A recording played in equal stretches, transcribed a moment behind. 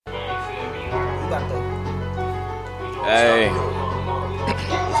Hey.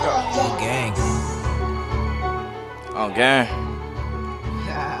 Gang. On gang.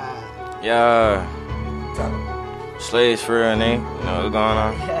 Yeah. Slaves for real, nigga. You know what's going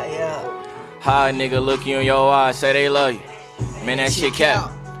on? Yeah. How a nigga look you in your eyes, say they love you. Man, that shit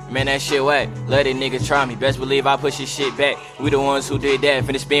cap. Man, that shit whack. Let a nigga try me. Best believe I push this shit back. We the ones who did that.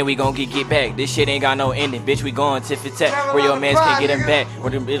 Finna spin, we gon' get back. This shit ain't got no ending. Bitch, we going tit for tat. Where your mans can't get him back. Where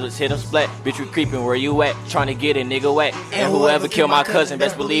them bitches hit him splat. Bitch, we creepin', where you at? Tryna get a nigga whack. And whoever killed my cousin,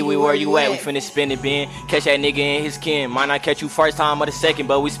 best believe we where you at. We finna spin it, Ben. Catch that nigga in his kin. Might not catch you first time or the second,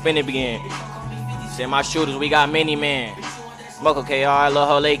 but we spin it again. Send my shooters, we got many men. Smoke, okay, alright, little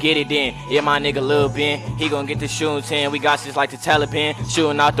hoe, let get it then. Yeah, my nigga Lil Ben, he gon' get the shooting 10. We got shit like the Taliban,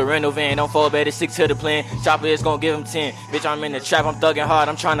 shooting out the rental van. Don't fall, better stick to the plan. Chopper is gon' give him 10. Bitch, I'm in the trap, I'm thugging hard,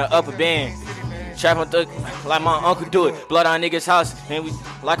 I'm tryna up a band. Trap, I'm thug, like my uncle do it. Blood on niggas' house, and we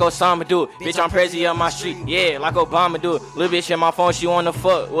like Osama do it. Bitch, I'm president on my street, yeah, like Obama do it. Little bitch in my phone, she wanna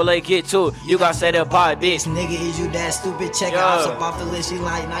fuck, well, let get to it. You got set up by a bitch. Nigga, is you that stupid? Check out up off the list, she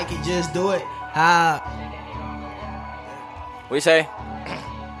like Nike, just do it. What you say?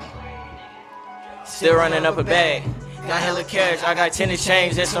 Still running up a bag. Got hella cash, I got tennis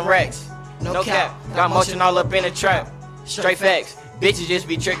chains and some racks. No cap, got motion all up in the trap. Straight facts. Bitches just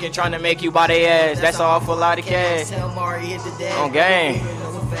be tricking, trying to make you buy their ass. That's all for a lot of cash. On game.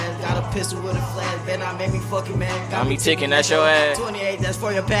 Got a pistol with a flash, bet I made me fucking mad. Got me ticking, that's your ass. 28, that's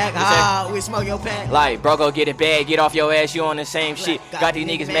for your pack. We smoke your pack. Like, bro, go get it bad, get off your ass, you on the same shit. Got these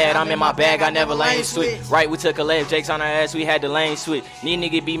niggas mad, I'm in my bag, I never lane switch. Right, we took a left, Jake's on our ass, we had the lane switch. These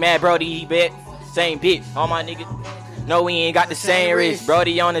niggas be mad, Brody, he bet. Same bitch, all my niggas. No, we ain't got the same wrist.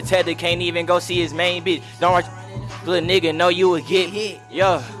 Brody on the tether, can't even go see his main bitch. Don't watch, little nigga, know you would get.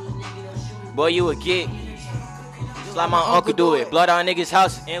 Yo, boy, you would get. Just like my uncle do it. Blood on niggas'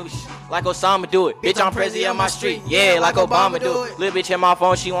 house, and we like Osama do it. Bitch, I'm president on my street, yeah, like Obama do it. Little bitch in my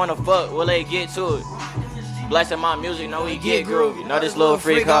phone, she wanna fuck, well, let get to it. Blessing my music, know we get groovy. Know this little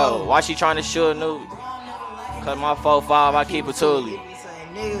freak hoe, why she tryna shoot a newbie? Cause my 4-5, I keep it tooly.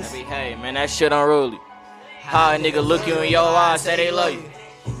 Hey, man, that shit unruly. How a nigga look you in your eyes, say they love you.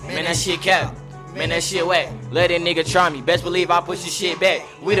 Man, that shit cap. Man, that shit whack. Let a nigga try me. Best believe I push this shit back.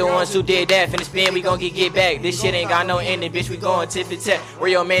 We the ones who did that. Finna spin, we gon' get back. This shit ain't got no ending, bitch. We going tit for tat. Where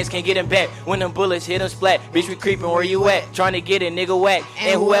your mans can't get him back. When them bullets hit him splat. Bitch, we creepin', where you at? Tryna get a nigga whack.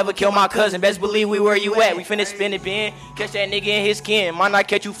 And whoever killed my cousin, best believe we where you at. We finna spin it, Ben. Catch that nigga in his skin. Might not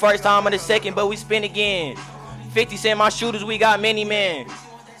catch you first time or the second, but we spin again. 50 Cent, my shooters, we got many men.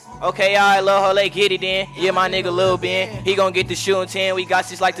 Okay, alright, lil' hoe, let get it in. Yeah, my nigga Lil Ben, he gon' get the shooting 10. We got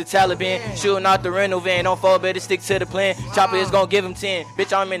shit like the Taliban, shooting out the rental van. Don't fall, better stick to the plan. Chopper is gon' give him 10.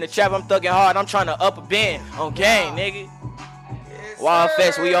 Bitch, I'm in the trap, I'm thugging hard, I'm tryna up a band. On gang, nigga.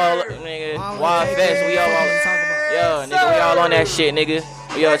 YFS, we all, nigga. YFS, we all on. Yo, nigga, we all on that shit, nigga.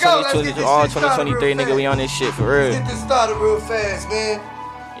 We all 2020, all 2023, nigga, we on this shit for real. Get this started real fast, man.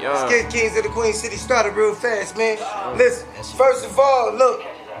 Yo. Skid Kings of the Queen City started real fast, man. Listen, first of all, look.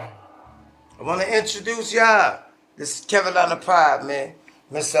 I want to introduce y'all. This is Carolina Pride, man.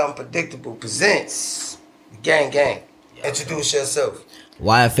 Mr. Unpredictable presents the Gang. Introduce yourself.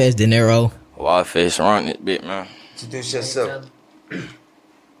 YFS Dinero. YFS Ront it, bit, man. Introduce yourself.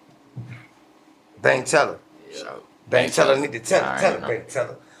 Bank Teller. Bank Teller need to tell Bank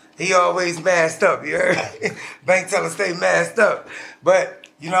Teller. He always masked up, you heard? Bank Teller stay masked up. But,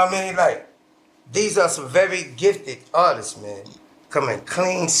 you know what I mean? Like, these are some very gifted artists, man. Coming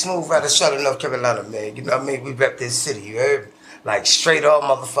clean, smooth out of Charlotte, North Carolina, man. You know what I mean? We rep this city, you heard me? Like, straight all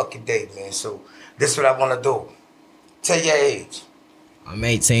motherfucking day, man. So, this is what I want to do. Tell your age. I'm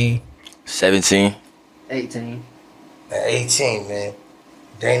 18. 17. 18. 18, man.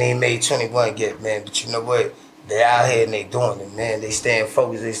 They ain't even made 21 yet, man. But you know what? They out here and they doing it, man. They staying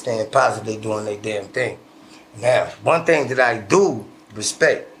focused, they staying positive, they doing their damn thing. Now, one thing that I do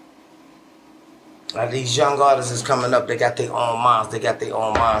respect, like these young artists is coming up, they got their own minds, they got their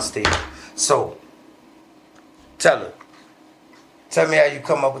own mind state. So, tell me how you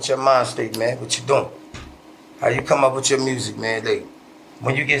come up with your mind state, man. What you doing? How you come up with your music, man? Like,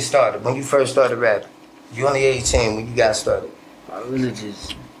 when you get started, when you first started rapping, you only 18 when you got started. I really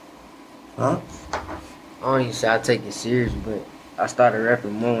just, Huh? I don't even say I take it serious, but I started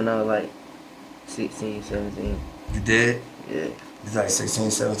rapping more when I was like 16, 17. You did? Yeah. It's like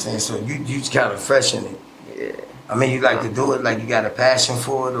 16, 17, so you kind of fresh in it. Yeah. I mean, you like to do it, like you got a passion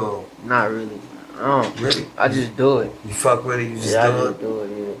for it, or? Not really. I don't. Really? I just do it. You fuck with it, you just Yeah, do I it? just do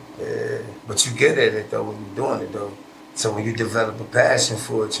it, Yeah. But you good at it, though, when you're doing it, though. So when you develop a passion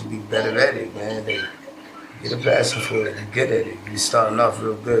for it, you be better at it, man. Get a passion for it, you good at it. You starting off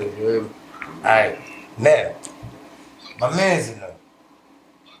real good, you heard me? Alright, now, my man's in there.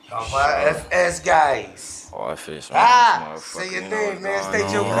 YFS guys. YFS Ront. Say your name, man.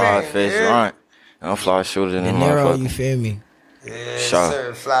 State your claim. YFS Ront. I'm fly shooters in the Dinero, you motherfucker. feel me? Yes,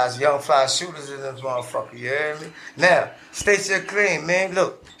 sir. Young fly shooters in this motherfucker, you hear me? Now, state your claim, man.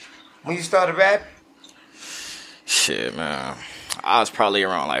 Look, when you started rapping? Shit, man. I was probably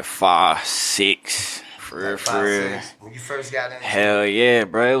around like 5, 6. For real, for real. When you first got in? Hell yeah,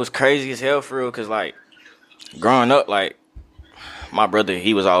 bro. It was crazy as hell for real. Cause like, growing up, like, my brother,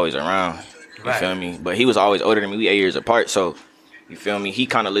 he was always around. You feel me? But he was always older than me. We 8 years apart. So, you feel me? He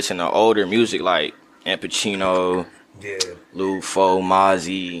kind of listened to older music like Al Pacino, Lou Fo,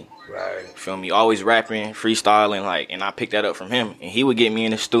 Mozzie. Right. You feel me? Always rapping, freestyling, like, and I picked that up from him. And he would get me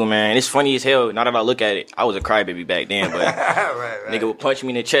in the stew, man. It's funny as hell. Now that I look at it, I was a crybaby back then, but nigga would punch me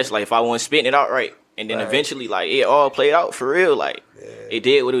in the chest, like, if I wasn't spitting it out right. And then eventually, like, it all played out for real. Like, it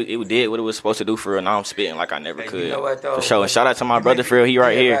did what it was supposed to do for real. Now I'm spitting like I never could. You know what, though? For sure. And shout out to my brother for real. He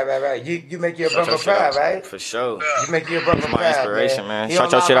right here. Right. You make your brother proud, right? For sure. You make your brother proud, my inspiration, man. He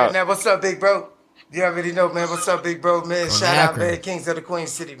Shout your shit out. Man. What's up, big bro? You already know, man. What's up, big bro, man? Shout out, man. Kings of the Queen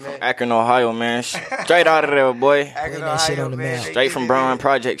City, man. Akron, Ohio, man. Straight out of there, boy. Akron, that shit Ohio, on the man. map. Straight from Brown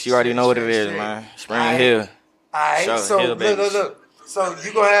Projects. You already know what it is, man. Spring Hill. Alright, so look. So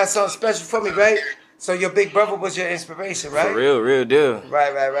you gonna have something special for me, right? So your big brother was your inspiration, right? For real deal.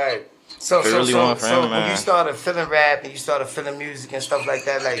 Right. So really want for him, when man. you started feeling rap and you started feeling music and stuff like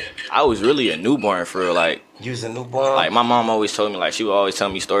that, like I was really a newborn for real. Like, you was a newborn. Like my mom always told me, like she would always tell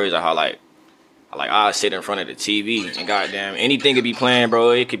me stories of how like I'd sit in front of the TV and goddamn anything could be playing, bro.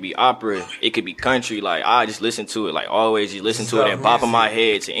 It could be opera, it could be country. Like I just listen to it, like always just listen to it and bopping my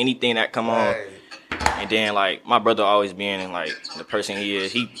head to anything that come on. And then like my brother always being like the person he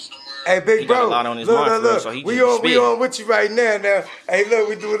is, hey, big bro, got a lot on his mind, look. so he we just on with you right now. Hey, look,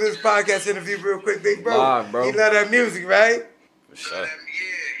 we doing this podcast interview real quick, big bro. Live, bro. You love that music, right? For sure.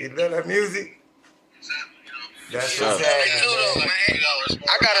 You love that music? That's sure. what's happening, man.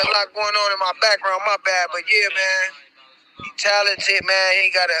 I got a lot going on in my background, my bad, but yeah, man. He talented, man. He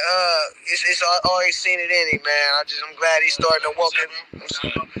got it's always seen it in him, man. I'm glad he's starting to walk in.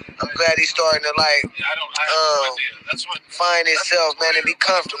 I'm glad he's starting to find himself, man, and be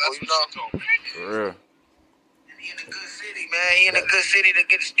comfortable, you know. For real. He in a good city, man. He in a good city to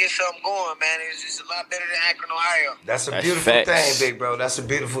get something going, man. It's just a lot better than Akron, Ohio. That's a That's beautiful facts. thing, big bro. That's a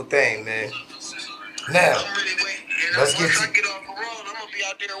beautiful thing, man. Now, I'm really waiting. let's Once get I get off the road, I'm gonna be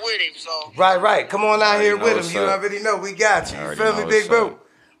out there with him. So right. Come on out here know with what's him. You up. already know. We got you. You Already feel know me, what's big bro? up.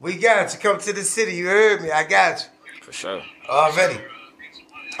 We got you. Come to the city. You heard me. I got you. For sure. Already.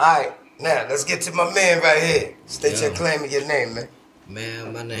 All right. Now, let's get to my man right here. State your claim and your name, man.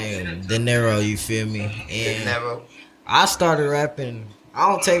 Man, my name Dinero, you feel me? And Dinero. I started rapping. I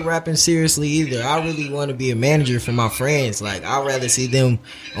don't take rapping seriously either. I really want to be a manager for my friends. Like, I'd rather see them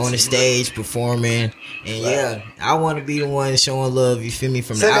on the stage performing. And yeah, I want to be the one showing love, you feel me,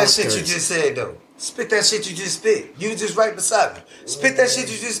 from Say the that outskirts. shit you just said, though. Spit that shit you just spit. You was just right beside me. Spit that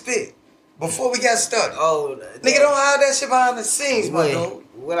shit you just spit. Before we got started. Oh, Nigga, don't hide that shit behind the scenes, my wait, dude.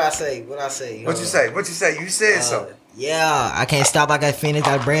 what I say? What you say? You said something. Yeah, I can't stop. I got finished.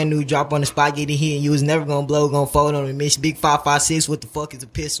 Got a brand new drop on the spot. Get it here, and you was never gonna blow. Gonna fold on the mission. Big 556. What the fuck is a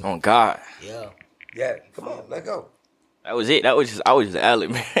pistol? Oh God. Yeah. Yeah, come on, let go. That was it. I was just the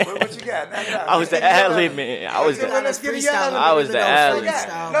ad-lib, man. What you got? I was the ad-lib, man. I was the ad-lib.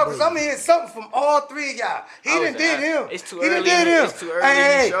 No, because I'm hearing something from all three of y'all. He done did him. It's too He done early. did him. It's too early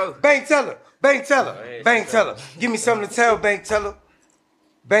Hey, in the show. Bank teller. Bank teller. Give me something to tell, Bank teller.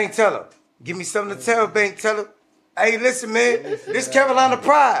 Bank teller. Give me something to tell, Bank teller. Hey, listen, man. This Carolina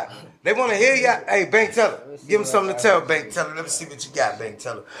Pride. They want to hear y'all. Hey, Bank teller. Give them something to tell, Bank teller. Let me see what you got, Bank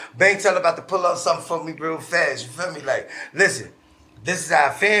teller. Bank teller about to pull up something for me real fast. You feel me? Like, listen, this is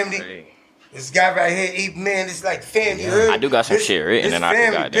our family. Hey. This guy right here, eat man, it's like family. You heard? I do got some shit written and I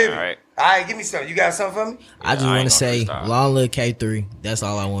family, forgot that, baby. alright? All right, give me something. You got something for me? I just I want ain't to say, gonna freestyle. long little K3. That's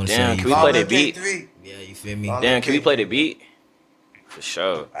all I want to Damn, say. can we play the beat? K3. Yeah, you feel me? Damn, can we play the beat? For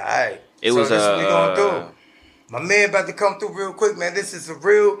sure. All right. It so was, this what we gonna do. My man about to come through real quick, man. This is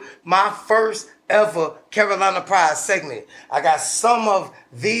my first ever Carolina Pride segment. I got some of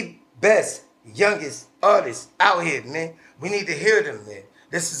the best, youngest artists out here, man. We need to hear them, man.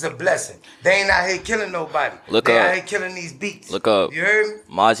 This is a blessing. They ain't out here killing nobody. They out here killing these beats. Look up. You heard me?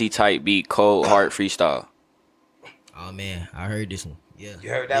 Mozzie type beat, Cold Heart Freestyle. Oh, man. I heard this one. Yeah. You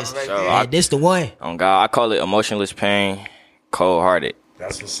heard that one right So, there? Yeah, this the one. On God, I call it Emotionless Pain, Cold Hearted.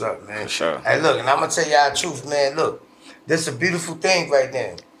 That's what's up, man. For sure. Hey, look, and I'm gonna tell y'all the truth, man. Look, this is a beautiful thing right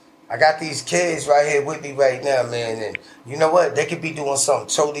there. I got these kids right here with me right now, man, and you know what? They could be doing something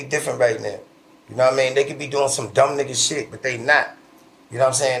totally different right now. You know what I mean? They could be doing some dumb nigga shit, but they not. You know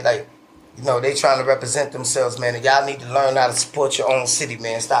what I'm saying? Like, you know, they trying to represent themselves, man. And y'all need to learn how to support your own city,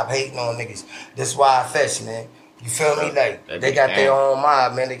 man. Stop hating on niggas. This YFS, man. You feel me? Like, they got their own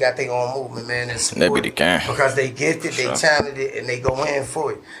mob, man. They got their own movement, man. And support it because they gifted, they talented, and they go in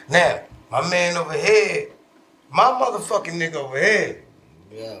for it. Now, my man over here, my motherfucking nigga over here,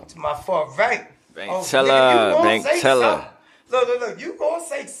 to my far right. Bank teller. Look, you gonna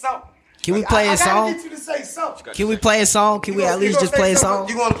say something. Can we play a song? I gotta get you to say something. Can we play a song? Can we at least just play a song?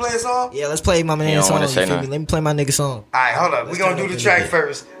 You wanna play a song? Yeah, let's play my man's song. Let me play my nigga song. Alright, hold up. We're gonna do the track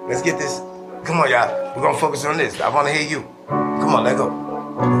first. Let's get this. Come on, y'all. We're gonna focus on this. I wanna hear you. Come on, let go.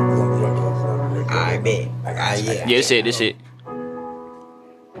 Alright, bet. Alright, yeah. Yeah, this it.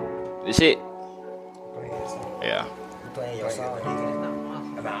 Yeah. Playing your song,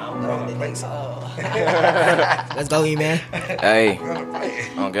 Let's go, E-Man. Hey.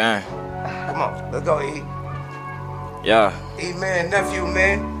 Okay. Come on, let's go, E. Yeah. E-Man, nephew,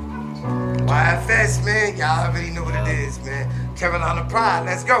 man. YFS, man. Y'all already know what it is, man. Carolina Pride,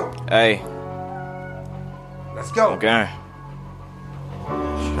 let's go. Hey. Let's go. Okay.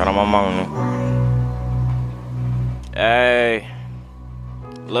 Shout out my mama. Hey.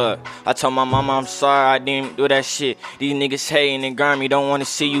 Look, I told my mama I'm sorry I didn't do that shit. These niggas hating and grimy, don't wanna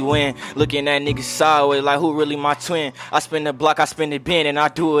see you win. Looking at niggas sideways like who really my twin? I spin the block, I spin the bin, and I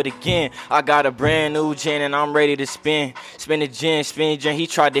do it again. I got a brand new gin and I'm ready to spin. Spin the gin, he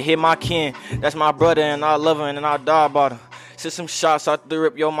tried to hit my kin. That's my brother and I love him and I die about him. Send some shots out the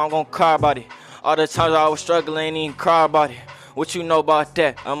rip, yo, mom gon' cry about it. All the times I was struggling, ain't even cry about it. What you know about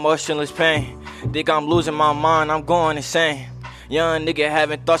that? Emotionless pain. Think I'm losing my mind, I'm going insane. Young nigga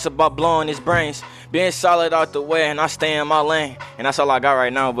having thoughts about blowing his brains. Being solid out the way and I stay in my lane. And that's all I got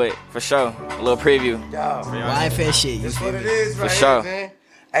right now, but for sure, a little preview. YFS shit. That's what it is right for sure. Here, man.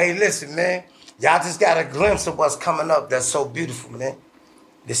 Hey, listen, man. Y'all just got a glimpse of what's coming up. That's so beautiful, man.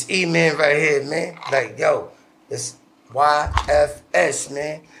 This E-Man right here, man. Like, yo, it's YFS,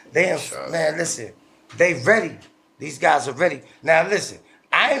 man. Man, listen. They ready. These guys are ready. Now, listen.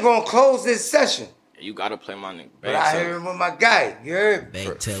 I ain't gonna close this session. You gotta play my nigga. But I hear him with my guy. You heard me?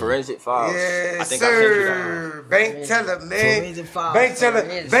 Forensic Files. Yes, sir. Bank teller, man. Forensic Files. Bank teller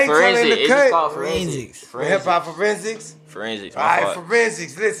in the cut. Forensics. Hip hop forensics. Forensics. All right,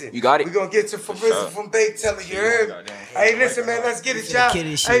 forensics. Listen. You got it? We're going to get to forensics from Bank teller. You heard me? Hey, listen, man. Let's get it, y'all.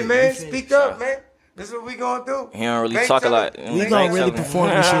 Hey, man. Speak up, man. This is what we gonna do. He don't really talk a lot. We gonna really perform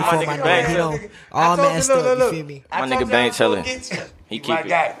this shit for my nigga. You know, all messed up, you feel me? My nigga Bank teller. He keep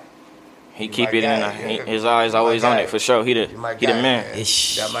it. He keep it in. His eyes always on it for sure. He the man.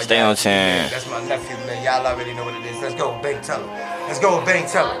 Stay on 10. That's my nephew, man. Y'all already know what it is. Let's go with Bank teller. Let's go with Bank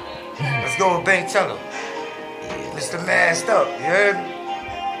teller. Let's go with Bank teller. Mr. Masked Up. You heard me?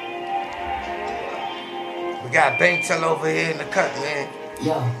 We got Bank teller over here in the cut, man.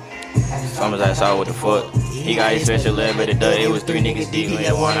 Yo. Summers ass out with the foot. He got his special little bit of dirt. It was 3 niggas deep.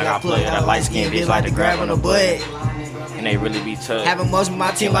 And one I got played. That light skin bitch like to grab on the butt. And they really be tough. Having most of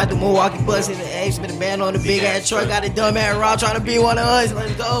my team like the Milwaukee Bucks in the A. Spin the band on the big ass truck. Got a dumb ass raw trying to be one of us.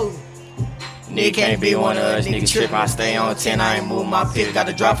 Let's go. Nigga can't be one of us. Nigga trippin'. I stay on 10. I ain't move my pick. Got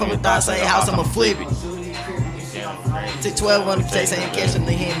the drop from the thought. Say house. I'ma flip it. Took 12 on the place. Ain't catching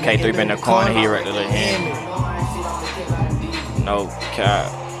the him. K3 in the corner. He right to the him. No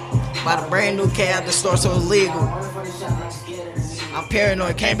cap. Bought a brand new cat at the store, so it's legal. I'm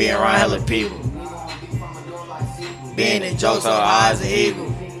paranoid, can't be around hella people. Being in jokes, all eyes are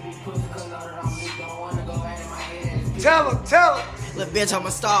eagle. Tell him. Little bitch, I'm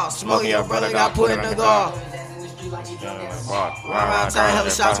a star. Smoking your brother got put in the guard. Run around town, hella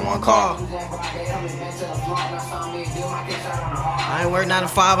shots in one car. I ain't work 9 to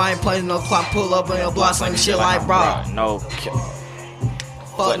 5, I ain't playing no clock. Pull up on your block, same shit like bro. No cap.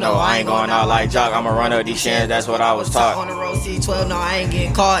 Fuck no, I ain't going out like Jock. I'ma run up these shins, that's what I was taught. On the road C12, no, I ain't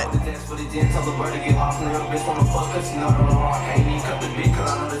getting caught.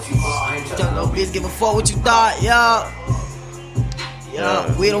 Don't no bitch give a fuck what you thought, yo.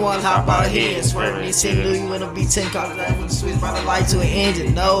 We the ones hop out here. Swerving these shit, you wanna be 10 cars that with the switch by the light to an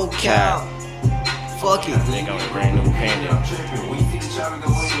engine. No cap. Fuck it. I think I'm a brand new pendant.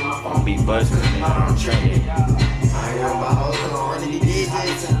 I'll be buzzing, I'm trending.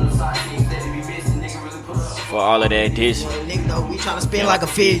 For all of that dish. Nigga, no, we tryna spin like a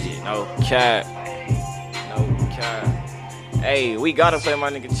fidget. No cap. Hey, we gotta play my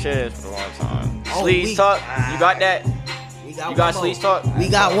nigga Chess for the one time. Sleeves talk, you got that? You got sleeves talk? We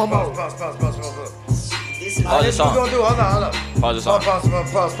got one more. Pause. This is Pause the song. What we gonna do? Hold on. Pause the song.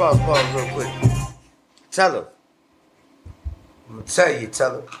 Pause real quick. Tell her. I'm gonna tell you.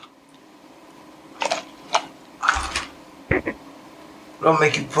 What don't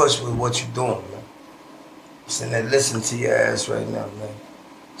make you push with what you doing, man? Sitting there listening to your ass right now, man.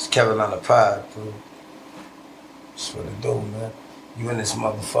 It's Carolina Pride, bro. That's what it do, man. You in this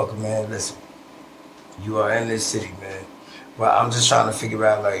motherfucker, man. Listen, you are in this city, man. Well, I'm just trying to figure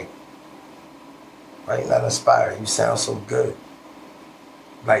out, like, why you not inspired? You sound so good.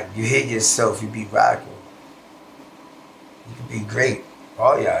 Like, you hear yourself, you be rocking. You can be great.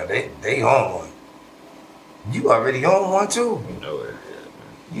 Oh, yeah, they on one. You already on one, too. You know it.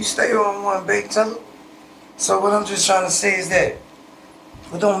 You stay on one, big time. So what I'm just trying to say is that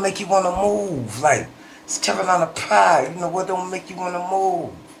what don't make you want to move? Like, it's Carolina Pride. You know, what don't make you want to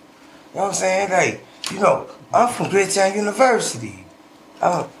move? You know what I'm saying? Like, you know, I'm from Gridtown University.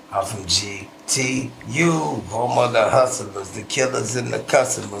 I'm from GTU, home of the hustlers, the killers and the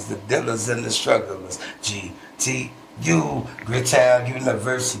customers, the dealers and the strugglers. GTU, Gridtown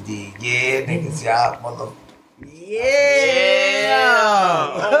University. Yeah, niggas, y'all mother. Yeah.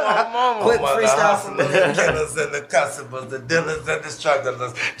 Quick freestyle from the killers and the customers, the dealers and the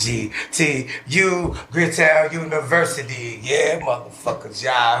strugglers. GTU, Gridtown University. Yeah, motherfuckers,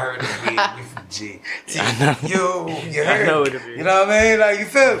 y'all heard of me. We from GTU. You heard? You know what I mean? Like, you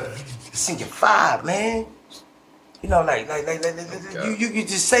feel me? Singing 5, man. You know, like you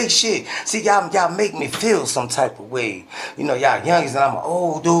just say shit. See, y'all make me feel some type of way. You know, y'all youngins and I'm an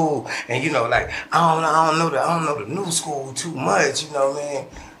old dude, and you know, like I don't know the new school too much. You know what I mean?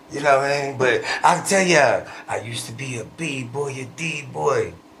 You know what I mean? But I can tell y'all, I used to be a B boy, a D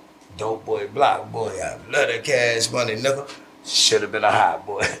boy, dope boy, block boy. I love that cash money, nigga. Should have been a hot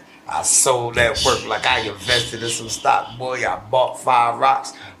boy. I sold that work like I invested in some stock, boy. I bought 5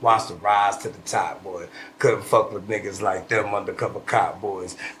 rocks, watched the rise to the top, boy. Couldn't fuck with niggas like them undercover cop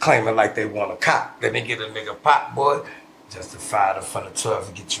boys, claiming like they want a cop. Then they get a nigga pop, boy. Justified in front of 12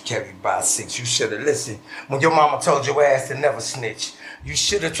 and get you carried by 6. You should have listened when your mama told your ass to never snitch. You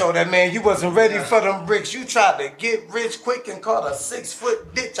should have told that man you wasn't ready for them bricks. You tried to get rich quick and caught a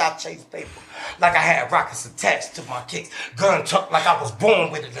 6-foot ditch. I chased paper like I had rockets attached to my kicks. Gun tucked like I was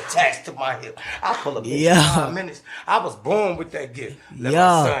born with it attached to my hip. I pull up in 5 minutes. I was born with that gift. Let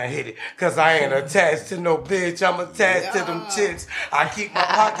my son hit it. Cause I ain't attached to no bitch. I'm attached to them chips. I keep my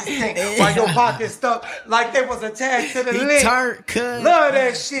pockets tight while your pockets stuck like they was attached to the lip. Love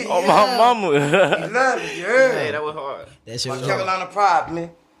that shit. Oh, my mama. Love it, yeah. Hey, that was hard. That's My your Carolina Pride,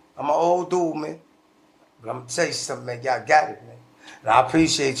 man. I'm an old dude, man. But I'm gonna tell you something, man. Y'all got it, man. And I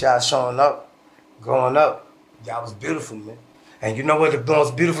appreciate y'all showing up, growing up. Y'all was beautiful, man. And you know what the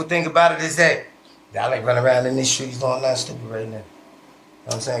most beautiful thing about it is that y'all ain't running around in these streets doing nothing stupid right now. You know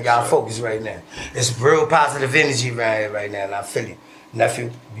what I'm saying? Y'all focus right now. It's real positive energy around here right now, and I feel it.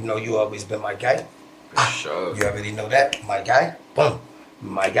 Nephew, you know you always been my guy. Sure. You already know that. My guy. Boom.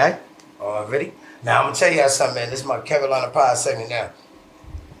 My guy. Already. Now, I'm going to tell y'all something, man. This is my Carolina Pride segment now.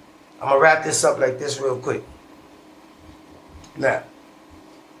 I'm going to wrap this up like this real quick. Now,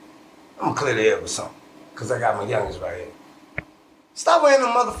 I'm going to clear the air with something. Because I got my youngest right here. Stop wearing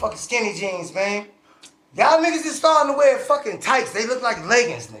them motherfucking skinny jeans, man. Y'all niggas is starting to wear fucking tights. They look like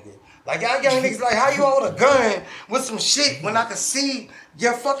leggings, nigga. Like, y'all young niggas like, how you hold a gun with some shit when I can see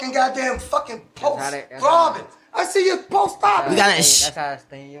your fucking goddamn fucking post throbbing? I see your post throbbing. That's how I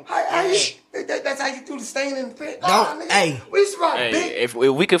stain. That's how you do the stain in the pit. Hey. We used to rock big. If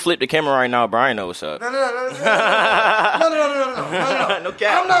we could flip the camera right now, Brian knows what's up. No. No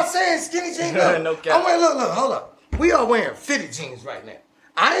cap. I'm not saying skinny jeans. No cap. I'm wearing, look, hold up. We are wearing fitted jeans right now.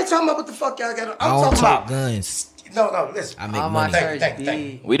 I ain't talking about what the fuck y'all got on. I'm talking about guns. No, listen. I make money. Thank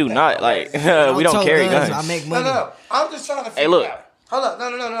you. We do not, like, we don't carry guns. I make money. No. I'm just trying to figure look. out. Hold up.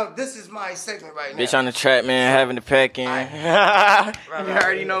 No. This is my segment right now. Bitch on the trap, man, having the pack in. You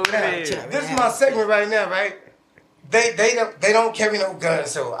already know what it is. This is my segment right now, right? They don't carry no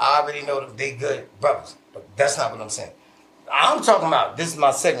guns, so I already know that they good brothers. But that's not what I'm saying. I'm talking about, this is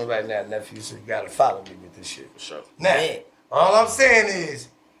my segment right now, nephew, so you gotta follow me with this shit. Sure. Now, all I'm saying is,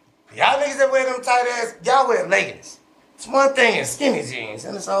 y'all niggas that wear them tight ass, y'all wear leggings. It's one thing in skinny jeans,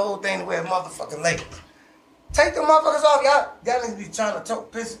 and it's a whole thing to wear motherfucking leggings. Take them motherfuckers off, y'all niggas be trying to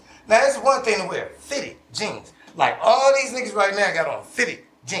talk piss. Now, it's one thing to wear fitted jeans. Like, all these niggas right now got on fitted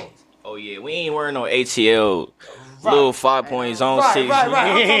jeans. Oh, yeah, we ain't wearing no ATL, little 5-point zone 6. Right. I'm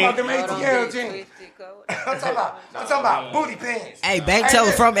talking about them ATL jeans. I'm talking about booty pants. Hey, Bank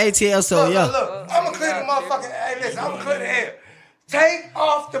Teller from ATL, so look, yeah. Look, I'm gonna clear the motherfucking. Hey, listen, I'm gonna clear the air. Take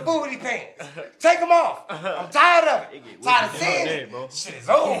off the booty pants. Take them off. I'm tired of it. Tired of seeing it. Shit is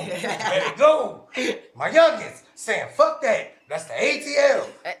old. Let it go. My youngins saying, fuck that. That's the ATL.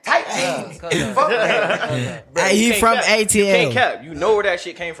 Tight jeans. Fuck that. Hey, he from You can't ATL. cap. You know where that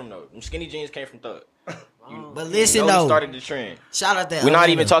shit came from, though. Them skinny jeans came from Thug. But listen He though, started the trend. shout out that We're not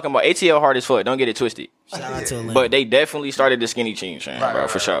Atlanta. even talking about ATL hard as fuck. Don't get it twisted. Shout out to Atlanta. But they definitely started the skinny jeans trend, bro,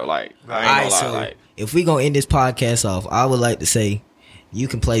 for sure. Like, I ain't Alright, gonna lie. so Like, if we gonna end this podcast off, I would like to say you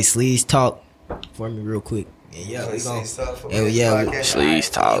can play Sleaze Talk for me real quick. And yeah, we gonna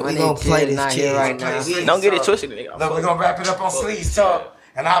Sleaze Talk. we gonna play this not shit here right now. Don't get it twisted, nigga. Look, we're gonna wrap it up on Sleaze Talk.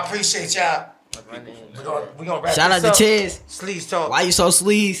 And I appreciate y'all. We're gonna wrap Shout out this to up. Chaz. Sleaze Talk. Why you so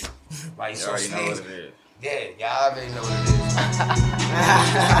sleaze? Why you You so already know what sleaze? it is. Yeah, y'all already know what it is.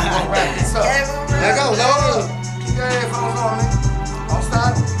 We're gonna wrap this up. Let go, no. Keep your headphones on, man. Don't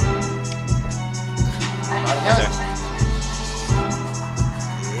stop.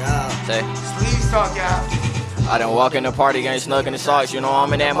 Yeah. Say. Sleaze Talk, y'all. I done walk in the party, ain't snuck in the socks. You know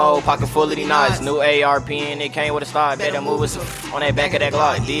I'm in that mode, pocket full of these knots. New ARP and it came with a start. Better move us on that back of that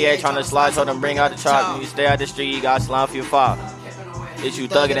Glock. DA tryna slide, so them bring out the chop. When you stay out the street, you got slime for your fop. It's you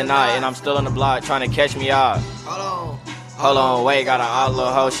thuggin' the night, and I'm still on the block trying to catch me out. Hold on, wait, got an out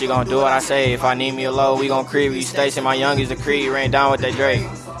little hoe, she gon' do what I say. If I need me a low, we gon' creep. You Stacy, my youngest, the Creed, ran down with that Drake.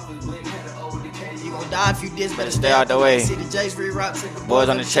 You gon' die if you diss, better Stay out the way. See the J's re-rops in the Boys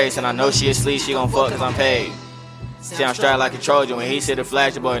on the chase, and I know she asleep, she gon' fuck cause I'm paid. See, I'm strapped like a Trojan. When he see the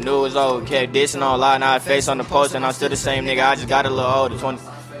flash, the boy knew it was old. Kept dissing on line, now I face on the post, and I'm still the same nigga. I just got a little older. 20.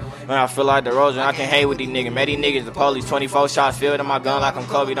 When I feel like the Rosen, I can hang with these niggas. Man, these niggas, the police, 24 shots filled in my gun like I'm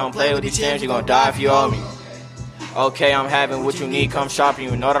Kobe. Don't play with these Timbs, you gon' die if you owe me. Okay, I'm having what you need, come shopping.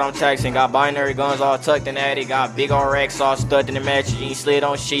 You know that I'm taxing. Got binary guns all tucked in the attic. Got big on racks all stuck in the matches. You ain't slid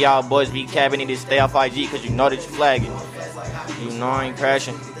on shit, y'all boys be capping. Need to stay off IG, cause you know that you flagging. You know I ain't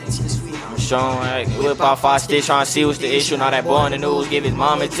crashing. I'm showing like whip out 5 stitch, trying to see what's the issue. Now that boy in the news, give his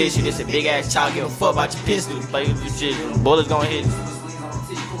mom a tissue. This a big ass child, give a fuck about your pistol. Play with this shit, bullets gon' hit you.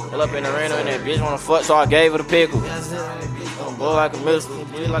 Pull up in the arena and that bitch wanna fuck, so I gave her the pickle. Blow like a missile,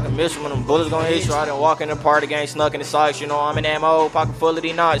 bleed like a missile when them bullets gon' hit you. I done walk in the party, gang snuck in the socks. You know I'm in that mode, pocket full of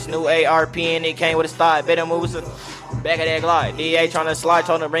these knots. New ARP and it came with a style. Better move us to back of that Glock. DA tryna slide,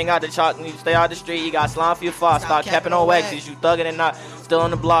 tryna bring out the chalk. Need to stay out the street, you got slime for your flaws. Stop capping on waxes, you thuggin' and not. Still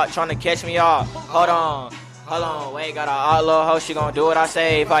on the block, tryna catch me off. Hold on, wait, got a hot little hoe, she gon' do what I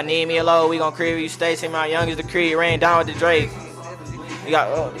say. If I need me a low, we gon' creep you Stacy. My youngest the Creed, ran down with the Drake. You got,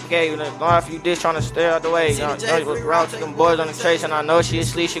 okay, if you dish trying to stay out the way. Route to them boys on the chase, and I know she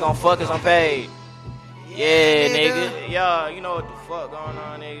asleep, she gon' fuck us, I'm paid. Yeah, nigga. Yeah, you know what the fuck going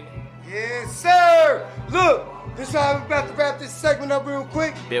on, nigga. Yes, sir. Look, this is how we about to wrap this segment up real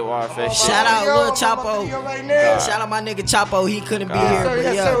quick. Bit YFS. Shout out Lil Chapo. Right now. Shout out my nigga Chapo. He couldn't be God. here, but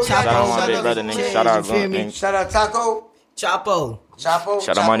Yes, yeah, sir. Chapo. Shout out my big brother, nigga. Shout out, You feel me? nigga. Shout out Taco. Chapo. Chapo.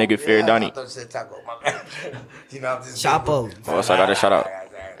 Shout out my nigga Fear Donnie. I thought you said Taco. My bad. You know, I'm just Chapo. What else I gotta shout out?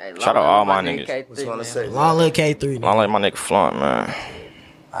 Shout out all my niggas. What you wanna say? Long Lil K3. I like my nigga Flaunt, man.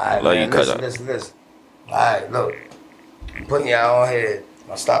 Alright, Love man, you, cuz. listen. Alright, look. I'm putting y'all on here.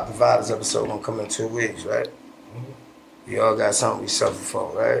 My Stop the Violence episode gonna come in 2 weeks, right? You all got something we suffer for,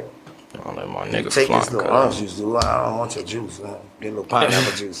 right? I like my nigga Take Flaunt, this little orange cuz. juice, dude. I don't want your juice, man. Get a little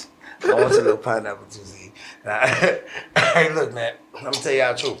pineapple juice. I want your little pineapple juice. Hey, look, man. I'm gonna tell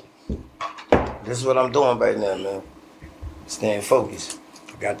y'all the truth. This is what I'm doing right now, man. Staying focused.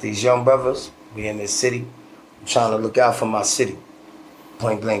 I got these young brothers. We in this city. I'm trying to look out for my city.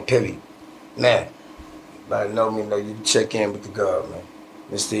 Point blank, period. Now, everybody know me, know you check in with the girl, man.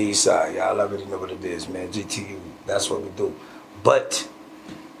 Mr. Eastside, y'all already know what it is, man. GTU, that's what we do. But,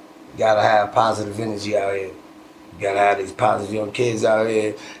 you gotta have positive energy out here. You gotta have these positive young kids out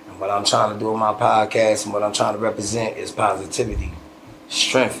here. And what I'm trying to do with my podcast and what I'm trying to represent is positivity.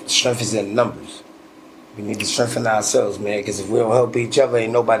 Strength. Strength is in numbers. We need to strengthen ourselves, man, because if we don't help each other,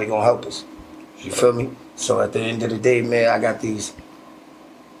 ain't nobody gonna help us. You feel me? So at the end of the day, man, I got these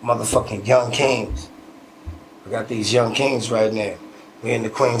motherfucking young kings. I got these young kings right now. We in the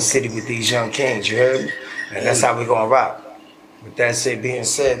Queen City with these young kings, you heard me? And that's how we gonna rock. With that being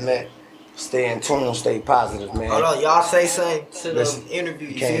said, man, stay in tune, stay positive, man. Hold on, y'all say something to Listen, the interview.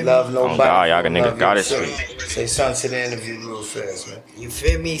 You You can't feel love me? nobody. Oh, God, y'all got niggas Love got yourself. it. Say something to the interview real fast, man. You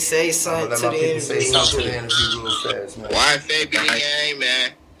feel me? Say something Let to my the people say interview. something to the interview real fast, man. YFS gang,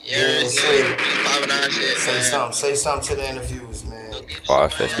 man. Yeah, say Shit, say something to the interviews, man.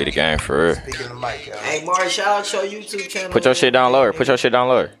 YFS be the game for real. Speaking the mic, y'all. Hey, Mari, shout out your YouTube channel. Put your shit down lower. Put your shit down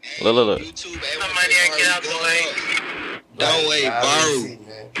lower. Look. Somebody get out the way. Don't wait,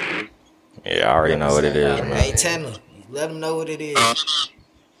 borrow. Yeah, I already know what it is, man. Hey, Tanner, let them know what it is.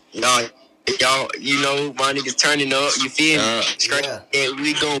 Y'all, you know my niggas turning up. You feel me? Straight, Yeah.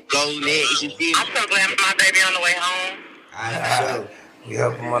 we gon' blow next. You feel me? I'm so glad my baby on the way home. Alright, We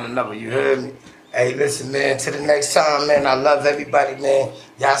helping one another, you heard me? Hey, listen, man, to the next time, man. I love everybody, man.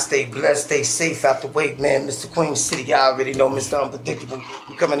 Y'all stay blessed, stay safe out the way, man. Mr. Queen City, y'all already know Mr. Unpredictable.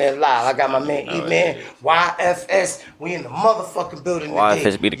 We coming in live. I got my man E-Man, YFS. We in the motherfucking building today.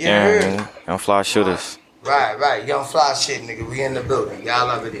 YFS be the gang, man. Young fly shooters. Right. Young fly shit, nigga. We in the building. Y'all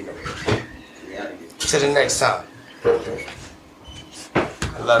already know. To the next time.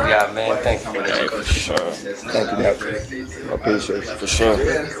 I love y'all, man. Thank you. Hey, for sure. Thank you, man. I appreciate you. For sure.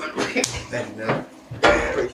 Thank you, man.